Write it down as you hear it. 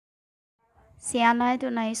Sianai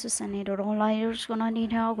Adonai Susanero Rolai Ruskonani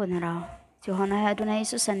Hagonara. Johana Adonai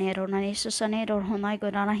Susanero Nani Susanero Honai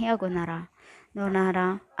Godana Hiagonara.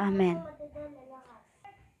 Nonara. Amen.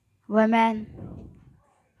 Women,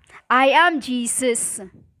 I am Jesus.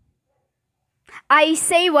 I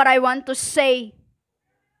say what I want to say.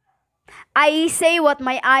 I say what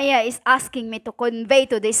my ayah is asking me to convey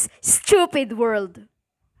to this stupid world.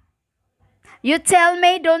 You tell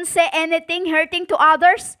me don't say anything hurting to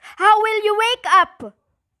others? How will you wake up?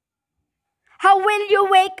 How will you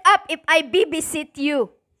wake up if I babysit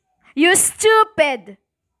you? You stupid.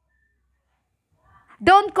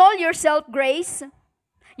 Don't call yourself grace.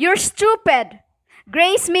 You're stupid.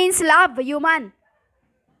 Grace means love, human.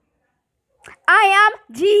 I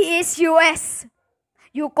am Jesus.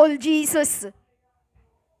 You call Jesus.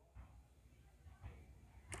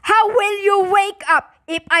 How will you wake up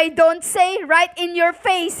if I don't say right in your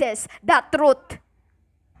faces the truth?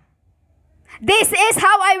 This is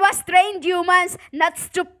how I was trained, humans, not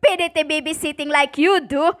stupidity babysitting like you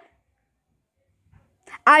do.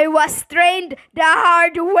 I was trained the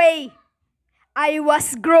hard way. I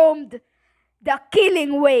was groomed the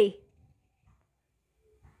killing way.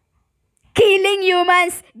 Killing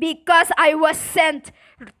humans because I was sent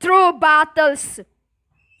through battles.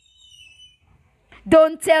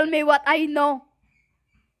 Don't tell me what I know.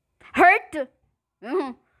 Hurt?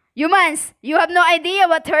 Humans, you have no idea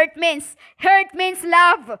what hurt means. Hurt means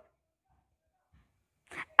love.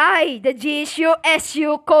 I, the Jesus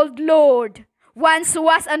called Lord, once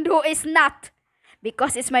was and who is not,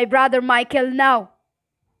 because it's my brother Michael now.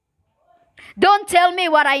 Don't tell me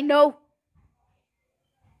what I know.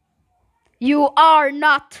 You are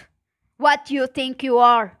not what you think you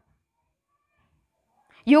are.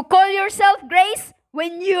 You call yourself grace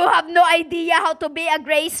when you have no idea how to be a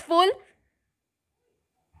graceful?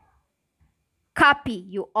 Copy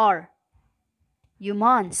you are.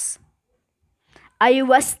 Humans. I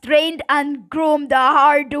was trained and groomed the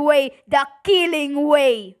hard way, the killing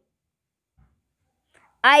way.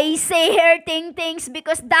 I say hurting things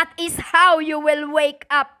because that is how you will wake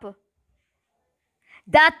up.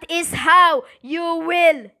 That is how you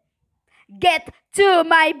will get to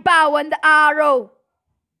my bow and arrow.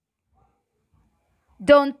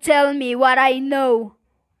 Don't tell me what I know.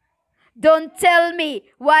 Don't tell me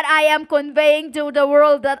what I am conveying to the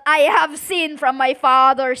world that I have seen from my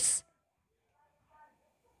fathers.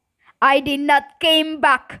 I did not came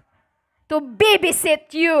back to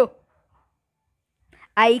babysit you.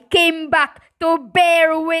 I came back to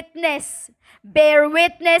bear witness. Bear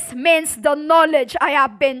witness means the knowledge I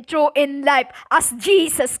have been through in life as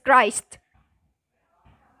Jesus Christ.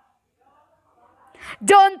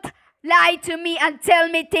 Don't lie to me and tell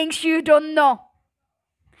me things you don't know.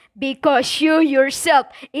 Because you yourself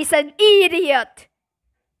is an idiot.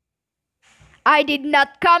 I did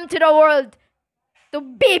not come to the world to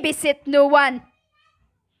babysit no one.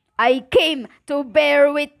 I came to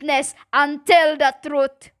bear witness and tell the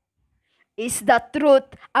truth. Is the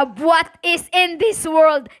truth of what is in this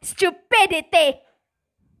world stupidity.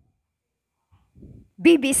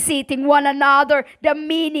 Babysitting one another, the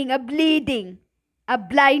meaning of leading. A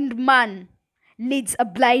blind man leads a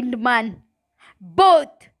blind man.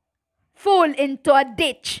 Both fall into a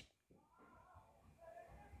ditch.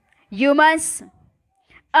 Humans,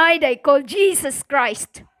 I that call Jesus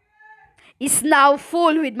Christ is now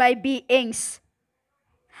full with my beings.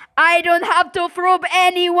 I don't have to prove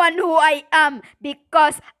anyone who I am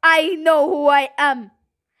because I know who I am.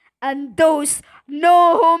 And those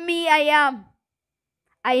know who me I am.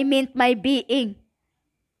 I meant my being.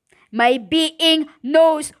 My being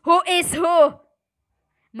knows who is who.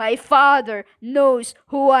 My Father knows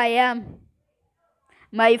who I am.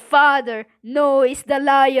 My Father knows the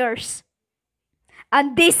liars.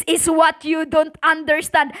 And this is what you don't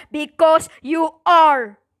understand because you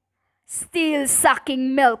are still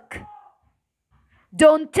sucking milk.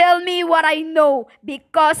 Don't tell me what I know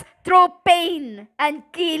because through pain and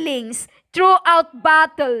killings, throughout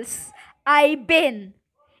battles, I've been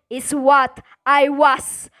is what I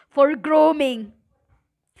was for grooming.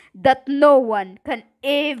 That no one can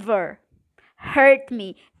ever hurt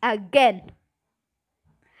me again.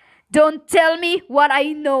 Don't tell me what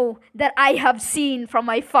I know that I have seen from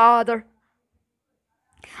my Father.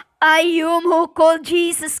 I whom who called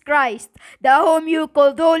Jesus Christ, the whom you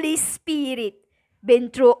called Holy Spirit,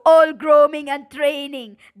 been through all grooming and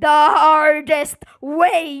training, the hardest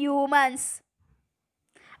way, humans.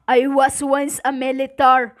 I was once a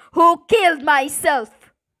militar who killed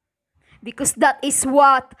myself because that is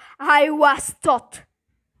what I was taught.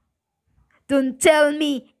 Don't tell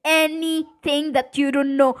me anything that you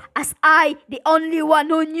don't know, as I, the only one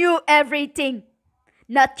who knew everything,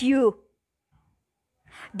 not you.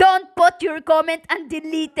 Don't put your comment and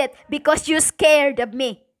delete it because you're scared of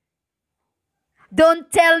me.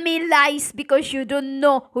 Don't tell me lies because you don't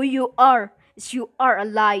know who you are. You are a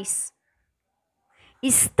lies.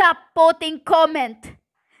 Stop putting comment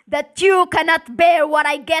that you cannot bear what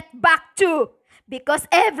I get back to, because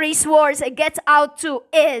every words I get out to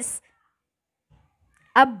is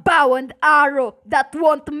a bow and arrow that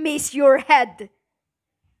won't miss your head.